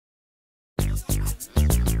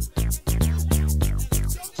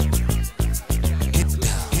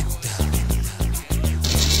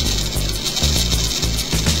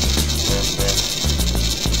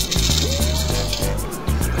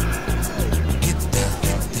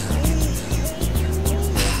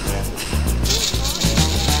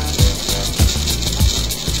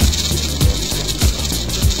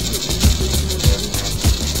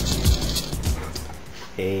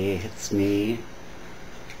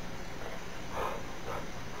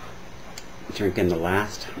drinking the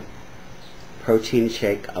last protein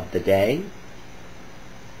shake of the day,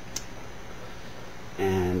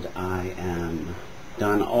 and I am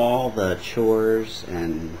done all the chores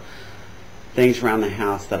and things around the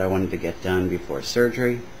house that I wanted to get done before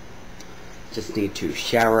surgery. Just need to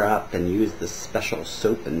shower up and use the special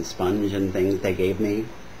soap and sponge and things they gave me.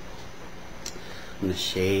 I'm going to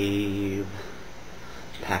shave,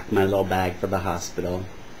 pack my little bag for the hospital,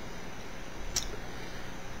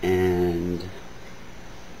 and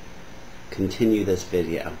continue this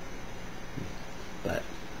video. But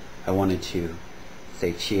I wanted to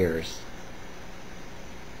say cheers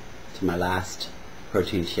to my last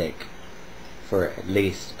protein shake for at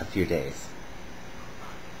least a few days.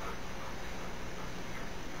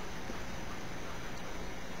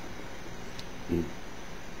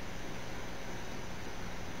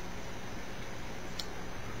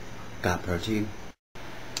 Got protein?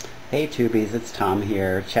 Hey Tubies, it's Tom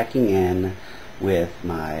here, checking in with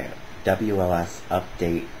my WLS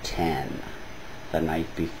update 10 the night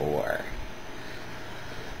before.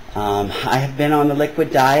 I have been on the liquid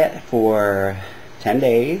diet for 10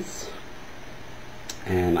 days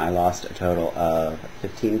and I lost a total of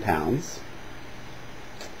 15 pounds,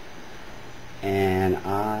 and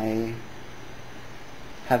I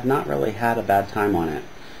have not really had a bad time on it.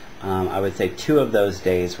 I would say 2 of those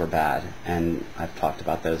days were bad, and I've talked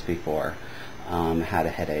about those before. Had a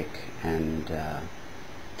headache, and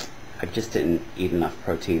I just didn't eat enough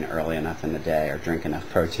protein early enough in the day, or drink enough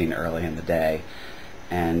protein early in the day,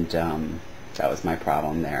 and that was my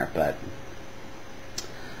problem there. But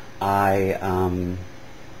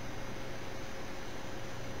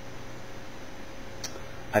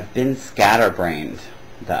I've been scatterbrained,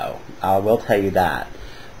 though. I will tell you that.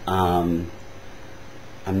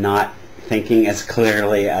 I'm not thinking as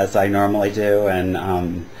clearly as I normally do,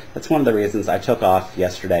 and that's one of the reasons I took off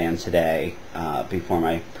yesterday and today before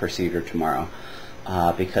my procedure tomorrow,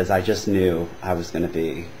 because I just knew I was going to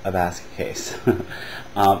be a basket case.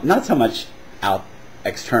 Not so much out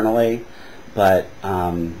externally, but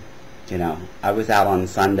you know, I was out on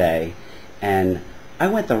Sunday and I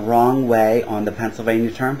went the wrong way on the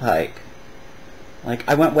Pennsylvania Turnpike. Like,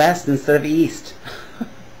 I went west instead of east.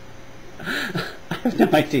 I have no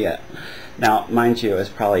idea. Now, mind you, it was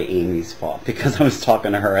probably Amy's fault because I was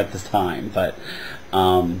talking to her at the time, but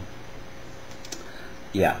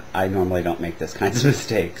yeah, I normally don't make those kinds of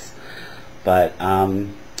mistakes. But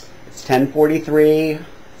it's 10:43.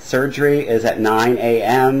 Surgery is at 9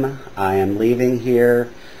 a.m. I am leaving here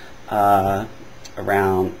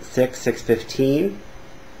around 6:15.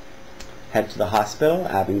 Head to the hospital,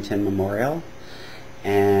 Abington Memorial.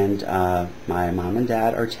 And my mom and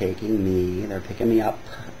dad are taking me, they're picking me up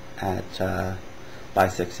at by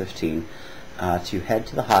 6:15 to head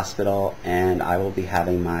to the hospital, and I will be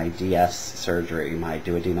having my DS surgery, my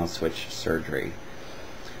duodenal switch surgery.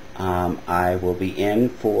 I will be in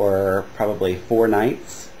for probably 4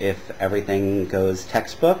 nights if everything goes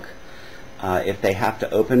textbook. If they have to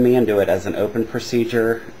open me and do it as an open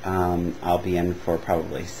procedure, I'll be in for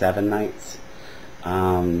probably 7 nights.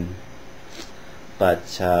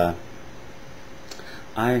 But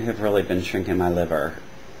I have really been shrinking my liver.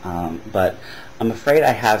 But I'm afraid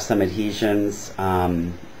I have some adhesions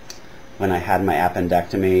when I had my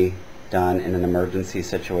appendectomy done in an emergency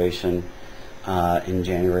situation in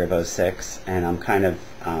January of '06, and I'm kind of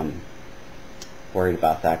worried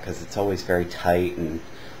about that because it's always very tight, and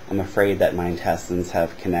I'm afraid that my intestines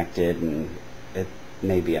have connected and it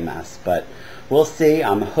may be a mess. But we'll see.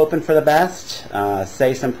 I'm hoping for the best.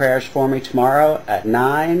 Say some prayers for me tomorrow at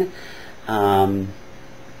 9.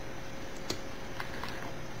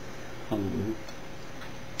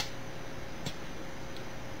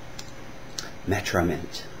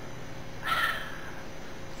 Metromint.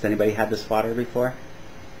 Has anybody had this water before?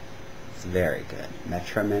 It's very good.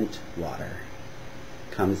 Metromint water.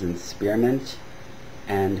 Comes in spearmint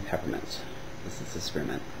and peppermint. This is the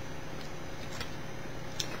spearmint.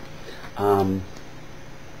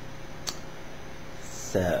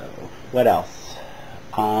 So, what else?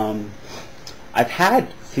 I've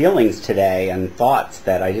had feelings today and thoughts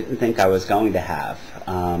that I didn't think I was going to have.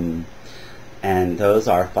 And those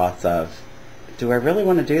are thoughts of, do I really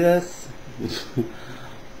want to do this?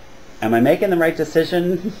 Am I making the right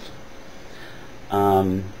decision?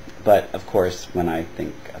 But of course, when I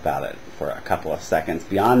think about it for a couple of seconds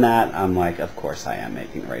beyond that, I'm like, of course I am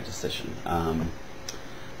making the right decision.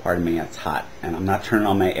 Pardon me, it's hot, and I'm not turning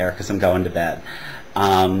on my air because I'm going to bed.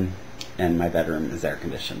 And my bedroom is air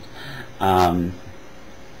conditioned.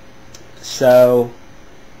 So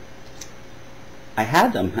I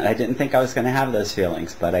had them, and I didn't think I was going to have those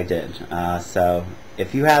feelings, but I did. So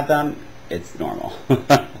if you have them, it's normal.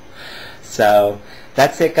 So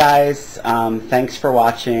that's it, guys. Thanks for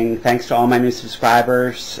watching. Thanks to all my new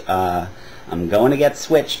subscribers. I'm going to get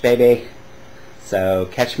switched, baby. So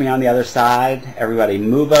catch me on the other side. Everybody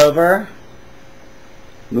move over.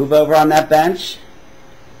 Move over on that bench.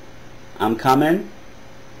 I'm coming.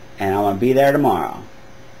 And I'm going to be there tomorrow.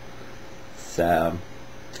 So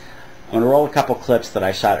I'm going to roll a couple clips that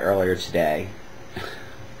I shot earlier today.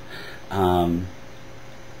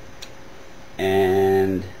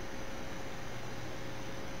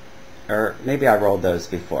 Or maybe I rolled those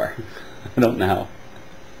before. I don't know.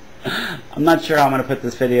 I'm not sure how I'm going to put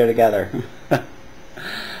this video together.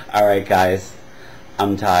 Alright, guys.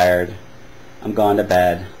 I'm tired. I'm going to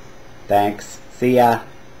bed. Thanks. See ya.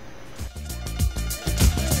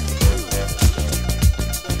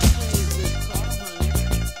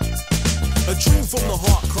 A tune from the